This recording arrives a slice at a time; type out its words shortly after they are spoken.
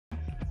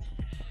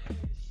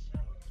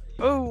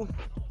Oh,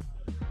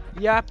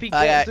 Yappie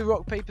gets the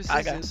rock paper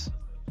scissors.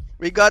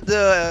 We got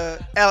the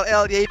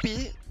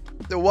LLJP,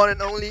 the one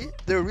and only,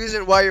 the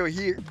reason why you're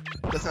here.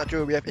 That's not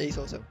true. We have Ace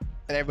also,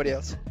 and everybody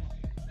else.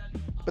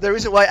 But the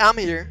reason why I'm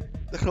here,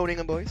 the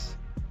Groningen boys,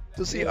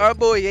 to see our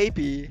boy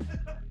Jeapie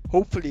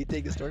hopefully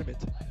take this tournament.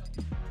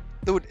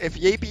 Dude, if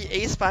Jeapie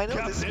Ace final,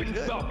 this is pretty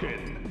good.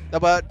 No,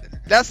 but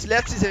let's see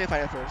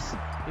semifinal first.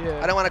 Yeah.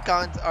 I don't want to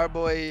count our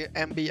boy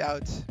MB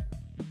out.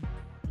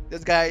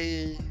 This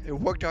guy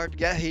worked hard to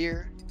get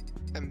here.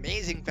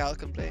 Amazing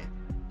Falcon play.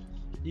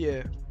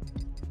 Yeah.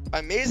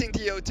 Amazing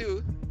TO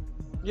too.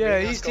 Yeah,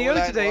 he's TO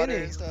today, isn't he?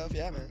 And stuff.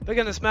 Yeah, man. They're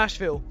gonna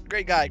Smashville.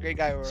 Great guy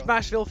overall.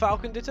 Smashville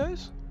Falcon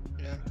dittos?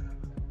 Yeah.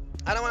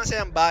 I don't want to say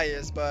I'm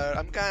biased, but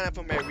I'm kind of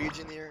from my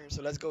region here,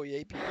 so let's go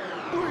Jeapie.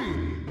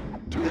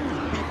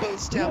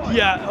 People's champion.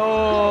 Yeah,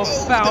 oh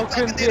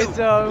Falcon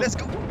ditto. Let's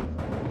go.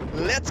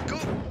 Let's go.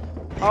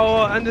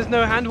 Oh, and there's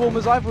no hand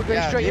warmers either, we're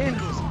going straight in.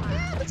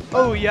 Let's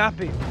go. Oh,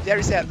 Yappie. There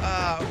he said,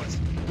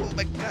 oh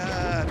my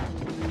god.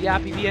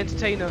 Yappie, the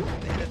entertainer.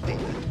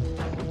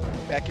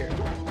 Back here.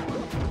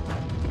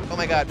 Oh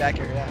my god, back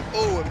here, yeah.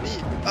 Oh, me.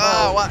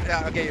 Oh, what?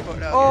 Yeah, okay. Okay,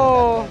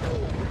 oh.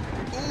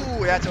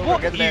 Ooh, that's over.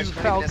 What Get the match.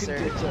 Falcon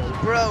ditto?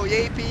 Bro,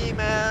 Jeapie,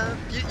 man.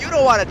 You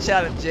don't want to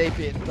challenge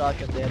Jeapie in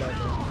Falcon ditto.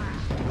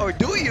 Or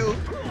do you?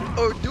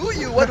 Or do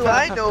you? What do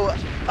I know?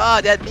 Ah,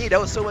 that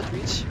was so much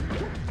reach.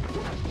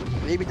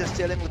 Maybe just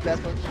chilling with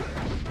platform.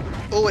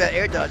 Oh, that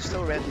air dodge,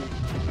 so randy.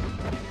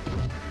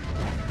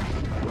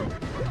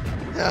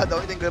 Yeah, the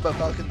only thing good about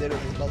Falcon ditto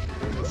is Falcon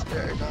ditto is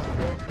fair enough,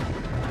 bro.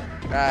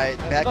 Right,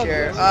 back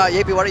here. Ah,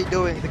 Jeapie, what are you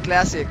doing? The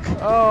classic.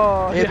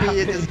 Oh,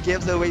 Jeapie just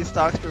gives away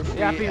stocks for free.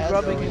 Yappie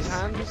rubbing always. his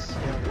hands.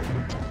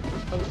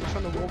 I was just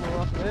trying to warm him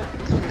up a bit.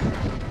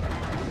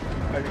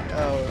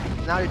 Oh,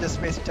 now you're just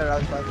spacing each other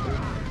out.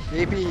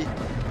 Jeapie,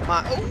 come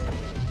on.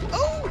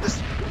 Oh,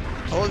 just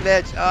hold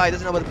edge. Ah, he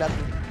doesn't know about the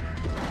platform.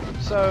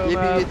 So,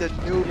 Jeapie, the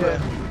noob. Yeah.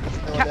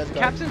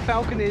 Captain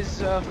Falcon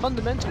is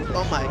fundamental.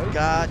 Oh my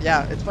god,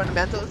 yeah, it's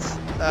fundamentals.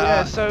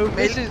 Yeah, so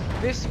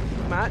this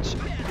match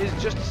is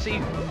just to see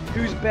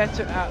who's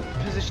better at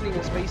positioning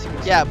and spacing.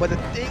 And yeah, but the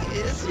thing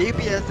is,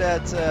 Jeapie has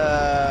that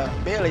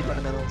melee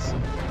fundamentals.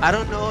 I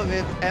don't know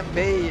if MB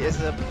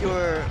is a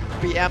pure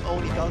PM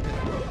only Falcon.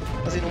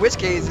 Because in which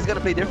case, he's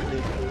gonna play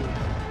differently.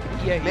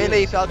 Yeah,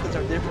 melee Falcons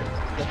are different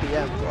than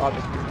PM for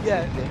obvious reasons.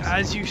 Yeah,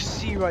 as you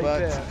see right but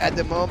there. At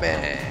the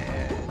moment,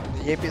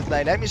 Jeapie is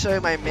like, let me show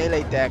you my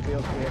melee deck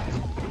real quick.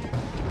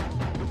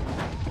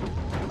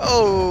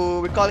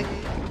 Oh, we're calling.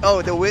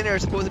 Oh, the winner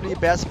is supposed to be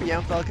best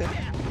PM Falcon.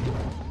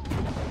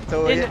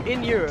 So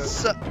in Europe.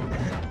 So,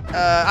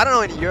 I don't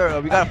know in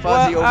Europe. We got a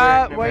Fuzzy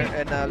over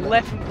in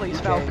Leffen plays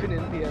Falcon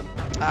in PM.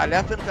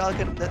 Leffen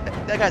Falcon.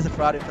 That guy's a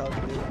fraud in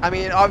Falcon, dude. I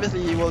mean,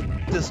 obviously he will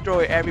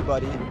destroy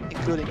everybody,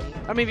 including me.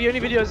 I mean, the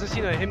only videos I've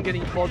seen are him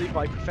getting bodied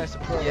by Professor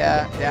Pro.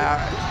 Yeah.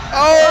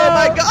 Oh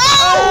my god!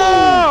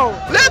 Oh!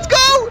 Let's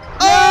go!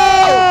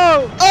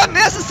 Oh!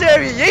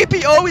 Unnecessary!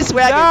 Jeapie always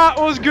swagging.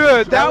 That was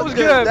good. That was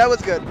good. That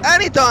was good.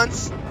 And he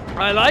taunts.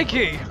 I like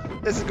it.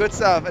 This is good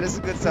stuff.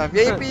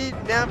 Jeapie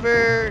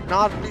never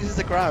not pleases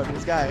the crowd.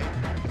 This guy.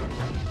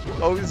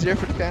 Always here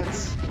for the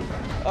fans.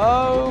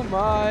 Oh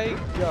my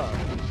god.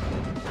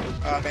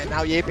 Oh man,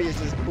 now Jeapie is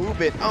just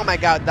moving. Oh my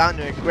god, down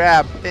there,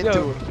 grab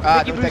into.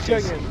 Mickey Blue's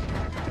going in.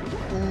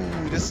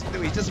 Ooh, he's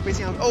just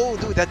spacing out. Oh,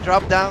 dude, that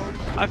drop down.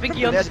 I think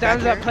he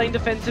understands that playing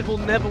defensive will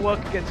never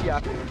work against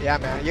Yappie. Yeah,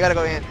 man, you gotta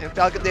go in. In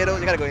Falcon ditto,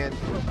 you gotta go in.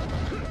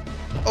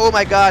 Oh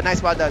my god, nice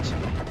spot dodge.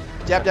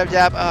 Jab.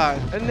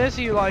 Unless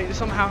you like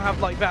somehow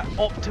have like that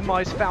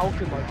optimized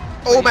Falcon like.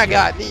 Oh my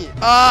god, knee.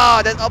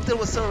 Oh, that up tilt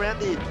was so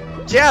randy.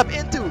 Jab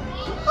into.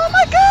 Oh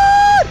my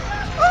god!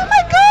 Oh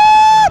my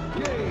god!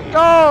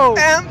 Go!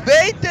 And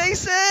Bay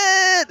takes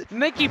it!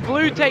 Mickey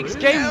Blue takes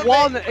game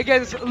 1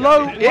 against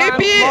low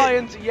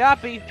Lions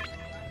Yappie.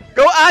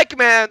 Go Ike,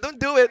 man! Don't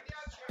do it.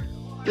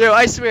 Yo,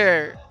 I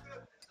swear.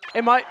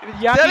 Tell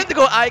him to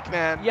go Ike,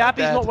 man.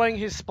 Yappie's not wearing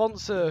his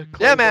sponsor clothing.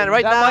 Yeah, man.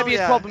 Right now, that might be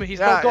his problem. He's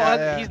not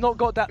got. He's not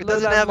got that. He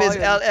doesn't have his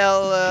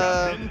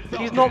LL.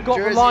 He's not got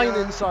the line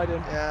inside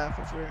him. Yeah,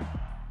 for sure.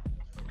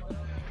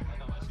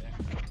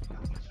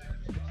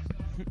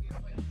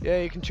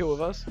 Yeah, you can chill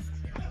with us.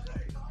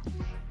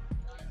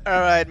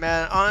 Alright,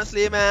 man.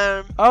 Honestly,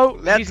 man. Oh,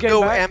 let's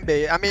go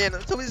MB. I mean,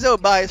 so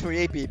biased for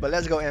AP, but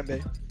let's go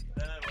MB.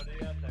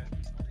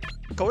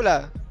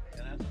 Cola.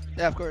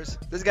 Yeah, of course.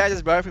 This guy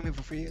just brought it for me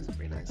for free. It's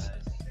pretty nice.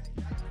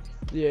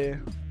 Yeah.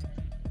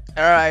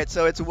 Alright,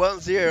 so it's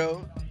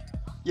 1-0.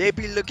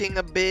 Jeapie looking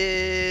a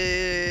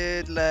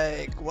bit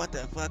like, what the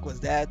fuck was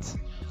that?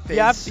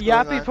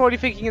 Yappie probably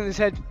thinking in his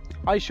head,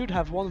 I should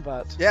have won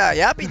that. Yeah,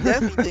 Yappie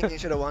definitely thinking he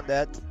should have won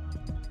that.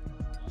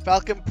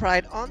 Falcon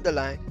pride on the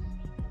line.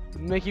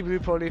 Mickey Blue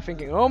probably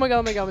thinking, oh my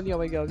god.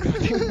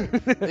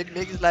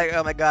 Mickey's like,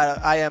 oh my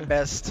god, I am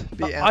best.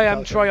 I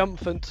am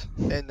triumphant.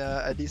 And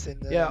a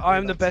decent. Yeah, I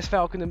am the best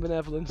Falcon in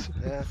Benevolence.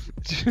 Yeah.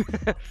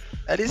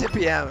 At least in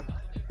PM.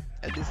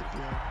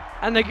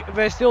 And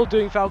they're still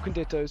doing Falcon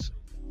dittos.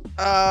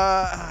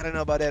 I don't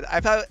know about it.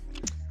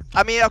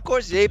 I mean, of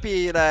course,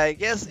 JP,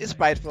 like, yes, it's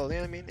prideful. You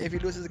know what I mean? If he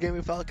loses the game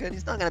with Falcon,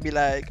 he's not gonna be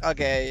like,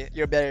 okay,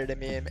 you're better than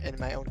me in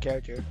my own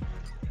character.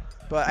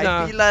 But I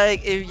No. feel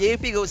like if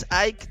JP goes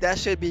Ike, that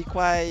should be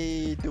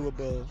quite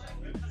doable.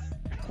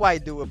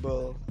 Quite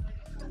doable.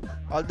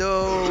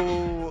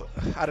 Although,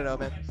 I don't know,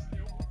 man.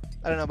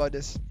 I don't know about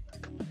this.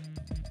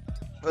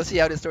 We'll see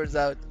how this turns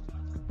out.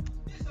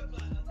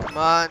 Come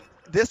on,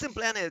 Distant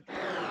Planet.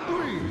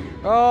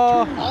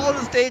 Oh. All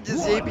the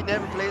stages JP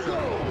never plays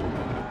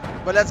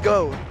on. But let's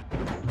go.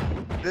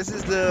 This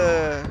is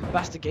the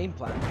That's the game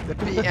plan.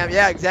 PM.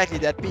 Yeah, exactly.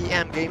 That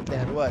PM game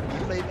plan. What? You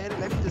play Melee?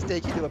 Let me just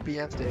take you to a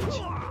PM stage.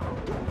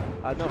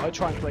 No, I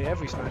try and play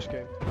every Smash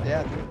game.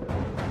 Yeah.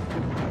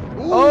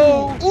 Ooh,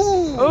 Oh!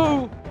 Ooh!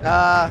 Oh!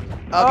 Okay,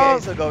 Oh.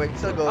 still going.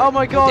 Still going. Oh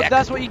my god, Yeah.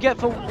 that's what you get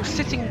for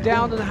sitting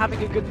down and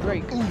having a good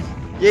break. Ooh.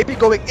 JP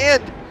going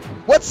in.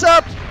 What's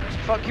up?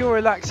 Fuck your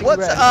relaxing What's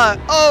rest. up?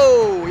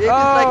 Oh! JP's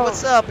like, Oh.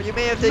 what's up? You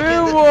may have taken the,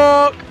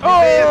 Moonwalk! you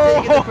may have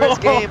taken the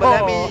first game, but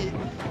let Oh! me.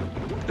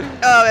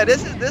 Oh man,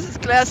 this is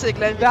classic.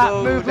 Let me That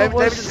go. movement Let me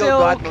was just go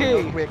God mode real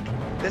silky. quick.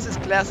 This is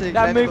classic.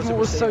 That Let me go movement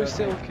was Super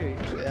so Saiyan. silky.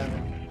 Yeah.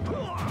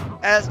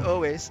 As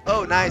always.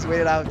 Oh, nice.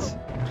 Wait it out.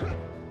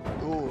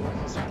 Ooh.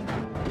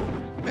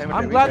 Man,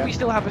 I'm glad we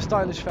still have a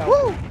stylish Falcon.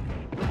 Woo!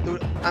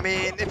 Dude, I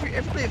mean, if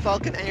you play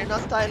Falcon and you're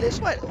not stylish,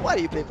 why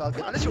do you play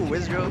Falcon? Unless you're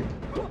Wizrobe.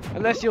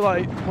 Unless you're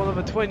like one of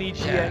the 20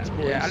 GX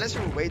boys. Yeah, unless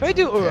you're way They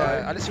do yeah,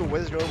 alright. unless you're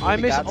Wizrobe. I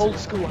miss Migatsu. old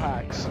school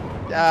hacks.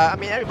 I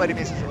mean, everybody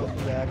misses old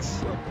school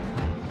hacks.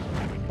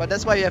 But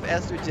that's why you have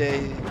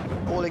S2J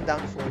holding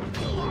down the fort.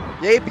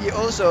 JP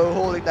also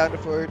holding down the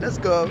fort. Let's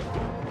go.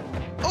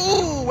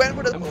 Oh, went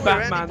for the And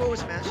Randy Batman. forward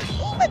smash.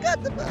 Oh my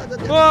god, the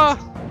Ah!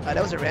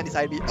 that was a Randy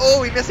side B.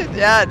 Oh, he missed it.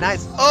 Yeah,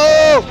 nice.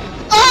 Oh!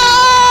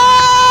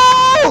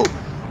 Oh!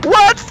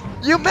 What?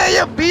 You may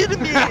have beaten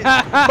me,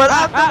 but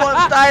I'm the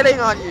one styling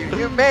on you.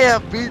 You may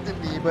have beaten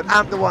me, but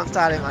I'm the one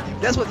styling on you.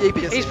 That's what JP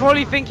is He's saying.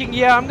 probably thinking,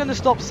 yeah, I'm gonna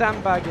stop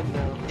sandbagging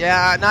now.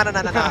 Yeah, no.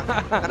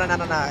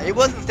 It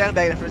wasn't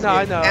sandbag in the first No,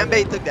 I game. know.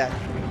 Mbae took that.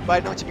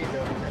 But I know what you mean,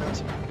 though. I know what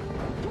you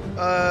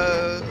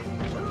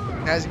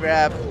mean. Nice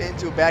grab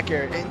into back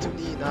air, into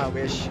knee. No, I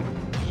wish.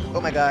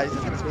 Oh my god, he's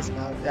just gonna space him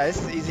out. Yeah, this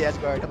is easy edge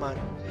guard. Come on.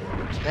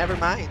 Never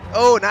mind.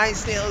 Oh,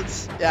 nice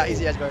nails. Yeah,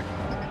 easy edge guard.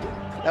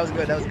 That was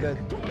good. That was good.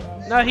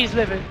 No, he's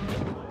living.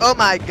 Oh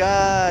my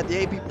god,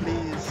 Yappie,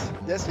 please.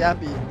 Just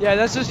Yappie. Yeah,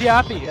 that's just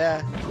Yappie.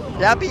 Yeah.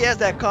 Yappie has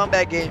that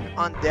combat game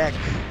on deck.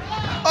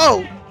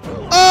 Oh!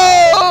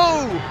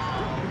 Oh!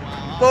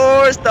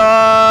 Four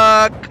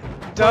stock!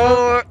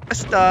 Four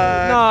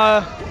stock!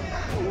 No.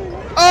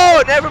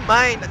 Oh, never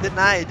mind.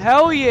 Denied.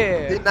 Hell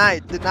yeah.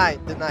 Denied. Denied.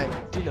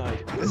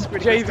 This is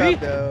pretty JV? good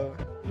stuff, though.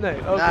 No,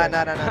 okay.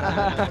 Nah. No.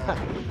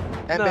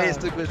 MBA is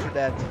too good for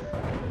that.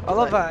 I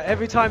love that.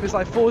 Every time it's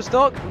like 4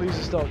 stock, lose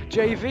a stock.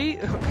 JV?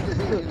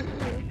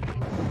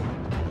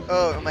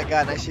 Oh my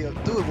god, nice shield.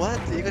 Dude, what?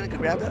 Are you gonna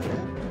grab that?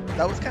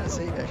 That was kind of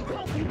safe,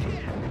 actually.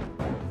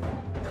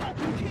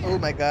 Oh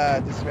my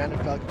god, this random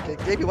Falcon kick.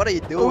 JP, what are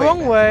you doing? Wrong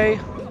man? way.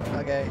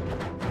 Okay.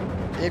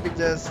 JP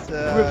just...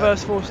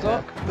 Reverse 4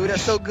 stock. Yeah. Dude,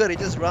 that's so good. He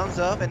just runs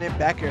off and then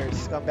back airs.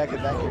 He's gone back to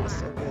back airs.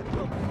 So good.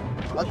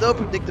 Although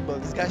predictable,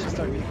 this guy should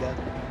start reading that.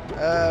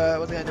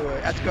 What's he gonna do?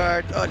 Edge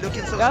guard. Oh,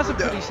 looking so That's a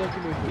smooth. pretty silky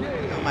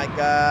movement. Oh my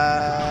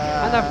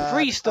god. And a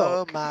free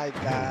stock. Oh my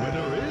god.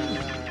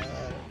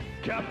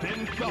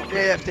 Captain You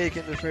may have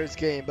taken the first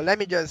game, but let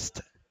me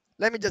just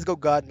go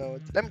God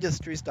mode. Let me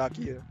just 3-stock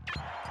you.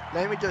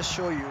 Let me just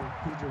show you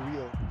who the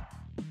real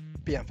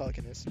PM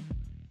Falcon is.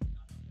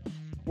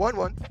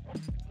 1-1.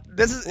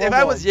 This is if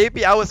I was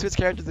JP, I would switch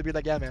characters to be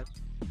like, yeah, man.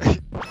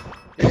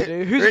 Yeah,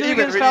 dude. Who's We're good even,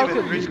 against we're Falcon?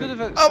 even, we're Who's even. good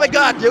against Oh my Falcon?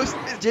 god, yo, is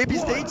JP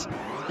stage?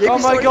 Oh JP my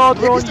story? god,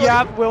 we're JP on story?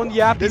 We're on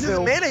Yappyville. This is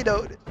melee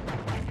though.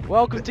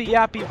 Welcome to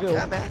Yappyville.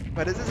 Yeah, man.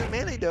 But this isn't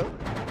melee though.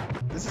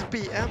 This is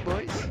PM,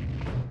 boys.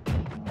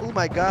 Oh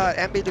my god,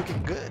 MB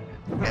looking good.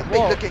 MB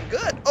Whoa. looking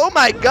good. Oh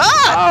my god!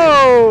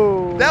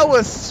 Oh! That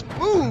was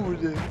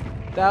smooth.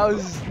 That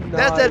was nice.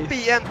 That's that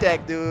PM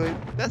tag, dude.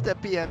 That's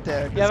that PM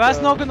tag. Yeah, Let's that's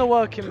go. not gonna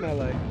work in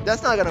melee.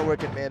 That's not gonna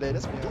work in melee.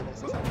 Let's be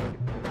honest. That's not working.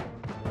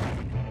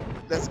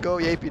 Let's go,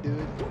 Yappie,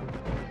 dude.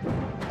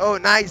 Oh,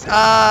 nice.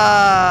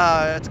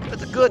 Ah, it's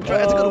a good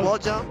try. It's a good wall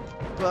jump.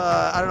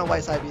 But I don't know why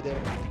it's IB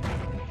there.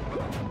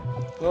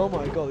 Oh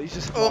my god, he's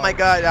just. Oh my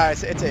god,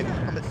 it's it.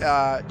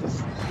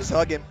 Just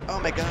hug him. Oh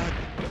my god.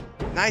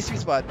 Nice sweet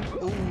spot.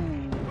 Ooh.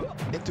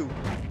 Into.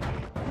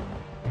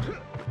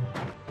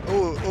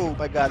 Oh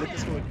my god, look at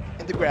this one.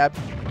 Into grab.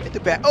 Into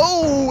back.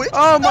 Oh!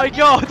 Oh my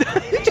god!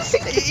 You just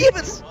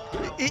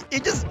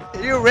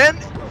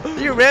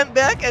he ran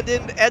back and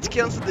then edge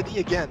canceled the knee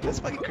again. That's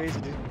fucking crazy,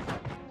 dude.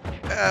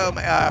 Oh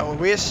my, I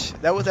wish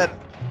that was that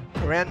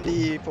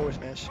Randy forward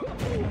smash.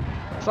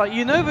 It's like,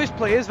 you know those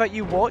players that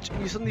you watch and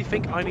you suddenly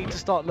think, I need to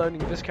start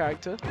learning this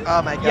character?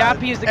 Oh my god.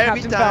 Yappie is the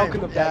Every Captain time,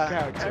 Falcon of yeah, that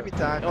character. Every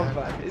time. Of man,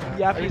 that. every time.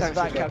 Yappie Every is time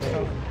that she's got Captain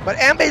there. Falcon. But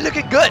Ambe's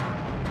looking good.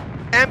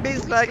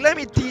 Ambe's like, let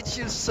me teach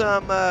you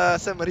some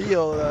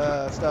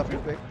real stuff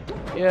real quick.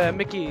 Yeah,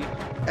 Mickey.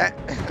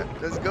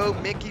 Let's go,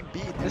 Mickey B.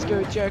 Dude. Let's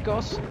go,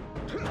 Cherkos.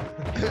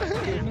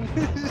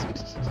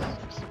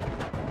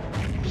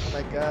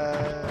 My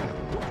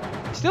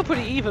god. Still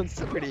pretty even.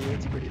 It's pretty.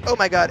 Oh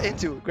my god,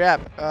 into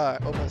grab.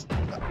 Almost.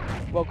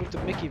 Welcome to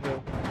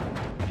Mickeyville,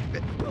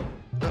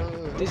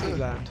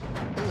 Disneyland.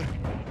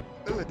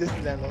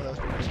 Disneyland.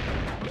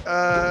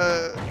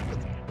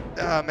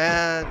 Oh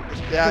man.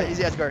 Yeah,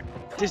 easy edge guard.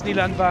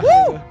 Disneyland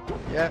Vancouver.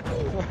 Yeah.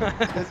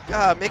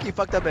 Mickey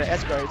fucked up at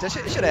edge guard.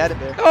 Should have had him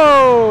there.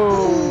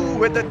 Oh! Ooh,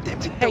 with the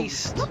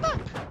taste. The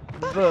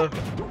boot.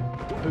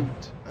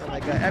 Oh my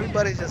god,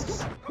 everybody's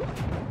just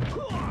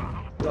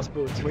That's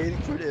boot.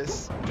 waiting for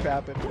this to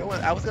happen. No one,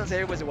 I was gonna say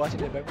everybody's watching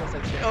it, but everyone's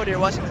like, oh, they're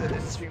watching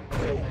the stream.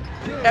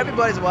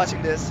 Everybody's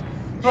watching this.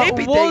 But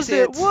Yappie was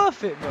takes it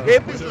worth it though?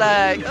 Yappie's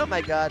like, oh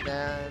my god,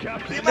 man.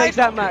 He makes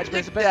that match, but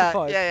it's a best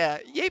of 5. Yeah.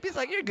 Yappie's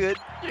like, you're good,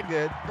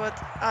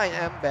 but I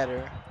am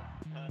better.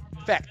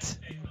 Fact.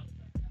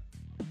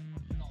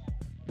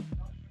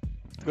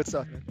 Good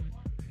stuff, man.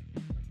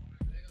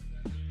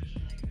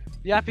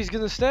 Yappie's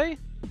gonna stay?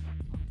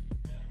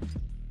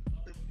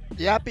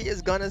 Yappie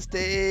is gonna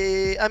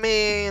stay. I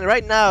mean,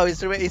 right now he's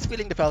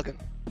feeling the Falcon.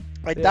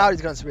 I doubt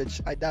he's gonna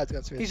switch.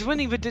 He's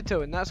winning the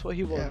Ditto, and that's what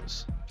he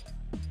wants.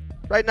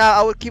 Right now,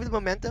 I will keep the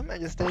momentum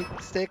and just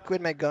stick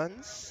with my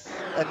guns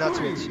and not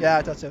switch. Yeah,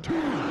 I thought so.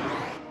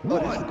 Oh,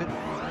 this is good.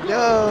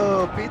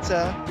 Yo,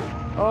 pizza.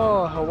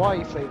 Oh,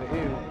 Hawaii flavor.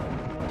 Ew.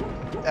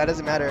 That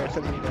doesn't matter. It's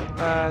something you know.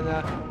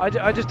 No,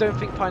 I just don't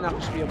think pineapple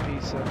should be on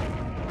pizza.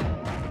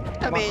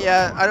 I mean,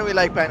 yeah, I don't really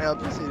like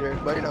pineapples either,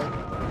 but you know,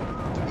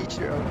 to each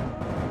their own.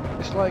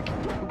 It's like,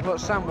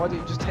 but Sam, why don't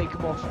you just take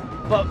them off?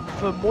 But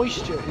the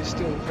moisture is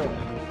still there.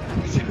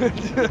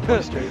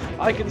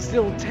 I can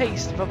still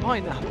taste the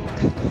pineapple.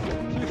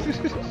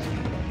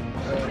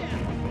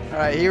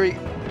 Alright, here we.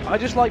 I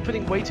just like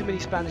putting way too many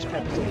Spanish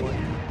peppers on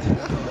mine.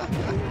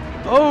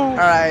 Oh!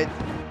 Alright.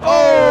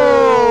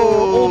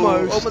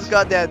 Oh! Almost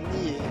got that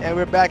knee, and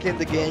we're back in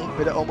the game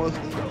with the almost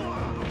knee.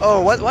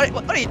 Oh, what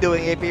are you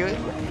doing, AP?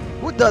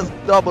 Who does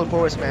double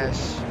forward smash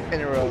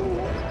in a row?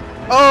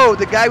 Oh,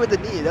 the guy with the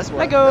knee. That's what.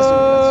 Let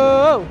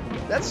go!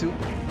 That's who.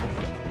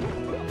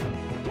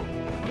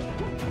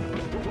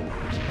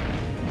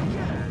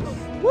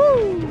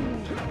 Woo!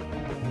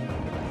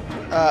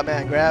 Oh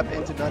man, grab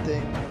into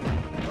nothing.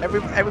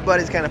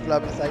 Everybody's kind of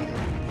flopping slightly.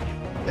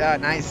 Yeah,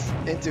 nice.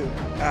 Into.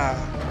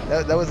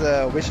 That was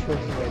a wishful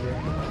knee right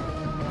there.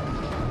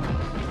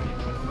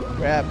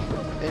 Grab.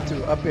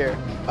 Into. Up here.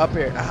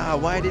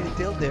 Why did he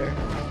tilt there?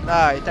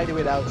 He tried to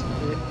wait out.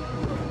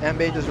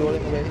 Mbae just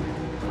rolling away.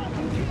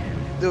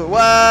 Dude,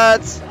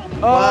 what?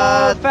 Oh,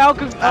 what?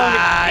 Falcon.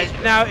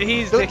 Now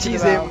he's Don't dicking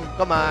tease about. him.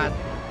 Come on.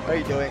 What are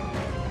you doing?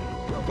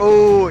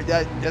 Oh,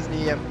 that's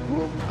knee him.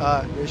 Boom.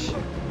 Wish.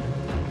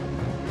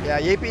 Yeah,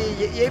 Yappie.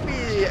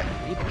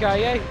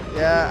 Yippee-ki-yay.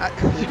 Yeah,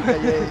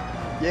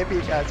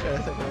 Yappie catch.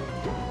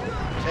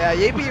 Yeah,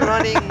 Yappie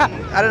running.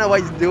 I don't know why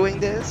he's doing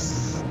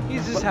this.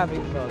 He's just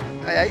having fun.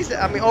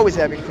 Always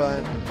having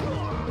fun.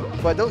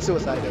 But don't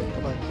suicide him.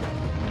 Come on.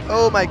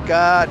 Oh my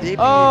God. Yappie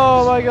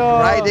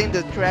riding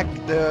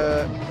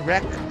the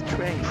wreck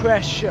train.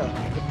 Pressure.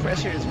 The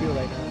pressure is real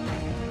right now.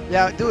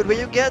 Yeah, dude, when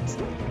you get,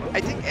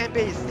 I think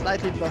Mbae is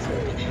slightly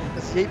flustered.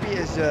 Because Yappie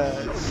is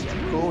just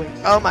going.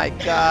 Oh my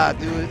God,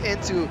 dude.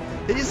 Into.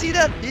 Did you see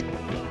that?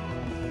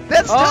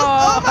 That's just.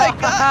 Oh my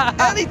God.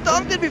 And he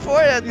thumped it before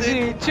that, dude. You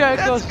see,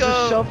 Cherkos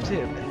just shoved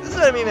him. This is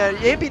what I mean, man.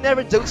 Yappie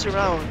never jokes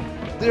around.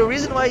 The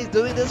reason why he's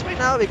doing this right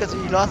now because he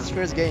lost his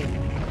first game.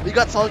 We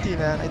got salty,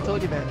 man. I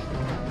told you, man.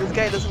 This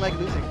guy doesn't like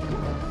losing.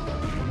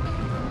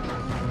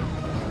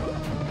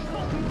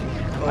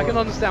 I can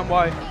understand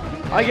why.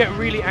 I get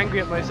really angry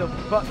at myself,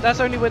 but that's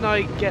only when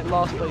I get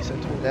last place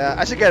at all. Yeah,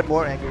 I should get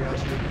more angry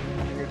actually.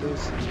 When you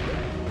lose.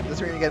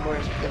 That's when you get more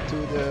into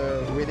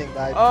the winning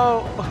vibe.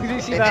 Oh, did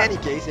you see that? In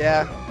any case,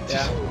 yeah.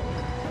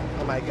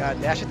 Oh my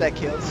God, dash attack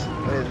kills.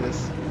 What is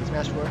this?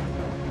 Smash 4?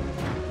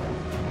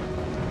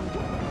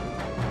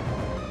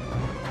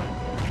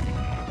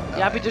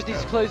 Yappie just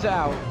needs to close it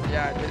out.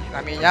 Yeah,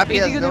 I mean, Yappie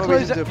has no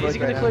reason to approach. Is he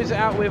going to close it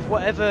out with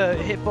whatever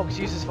Hitbox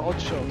uses for odd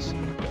shots?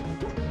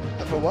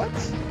 For what?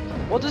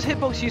 What does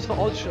Hitbox use for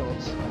odd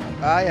shots?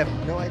 I have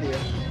no idea.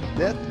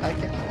 That I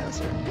can't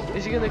answer.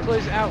 Is he going to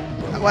close it out?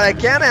 What I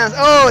can answer.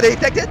 Oh, they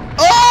detected.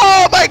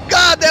 Oh my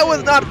God, that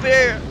was not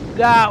fair.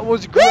 That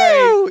was great.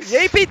 Woo!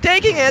 Yappie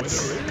taking it.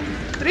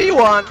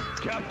 3-1.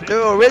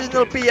 The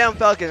original PM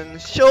Falcon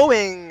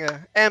showing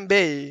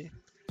Mbae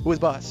who's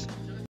boss.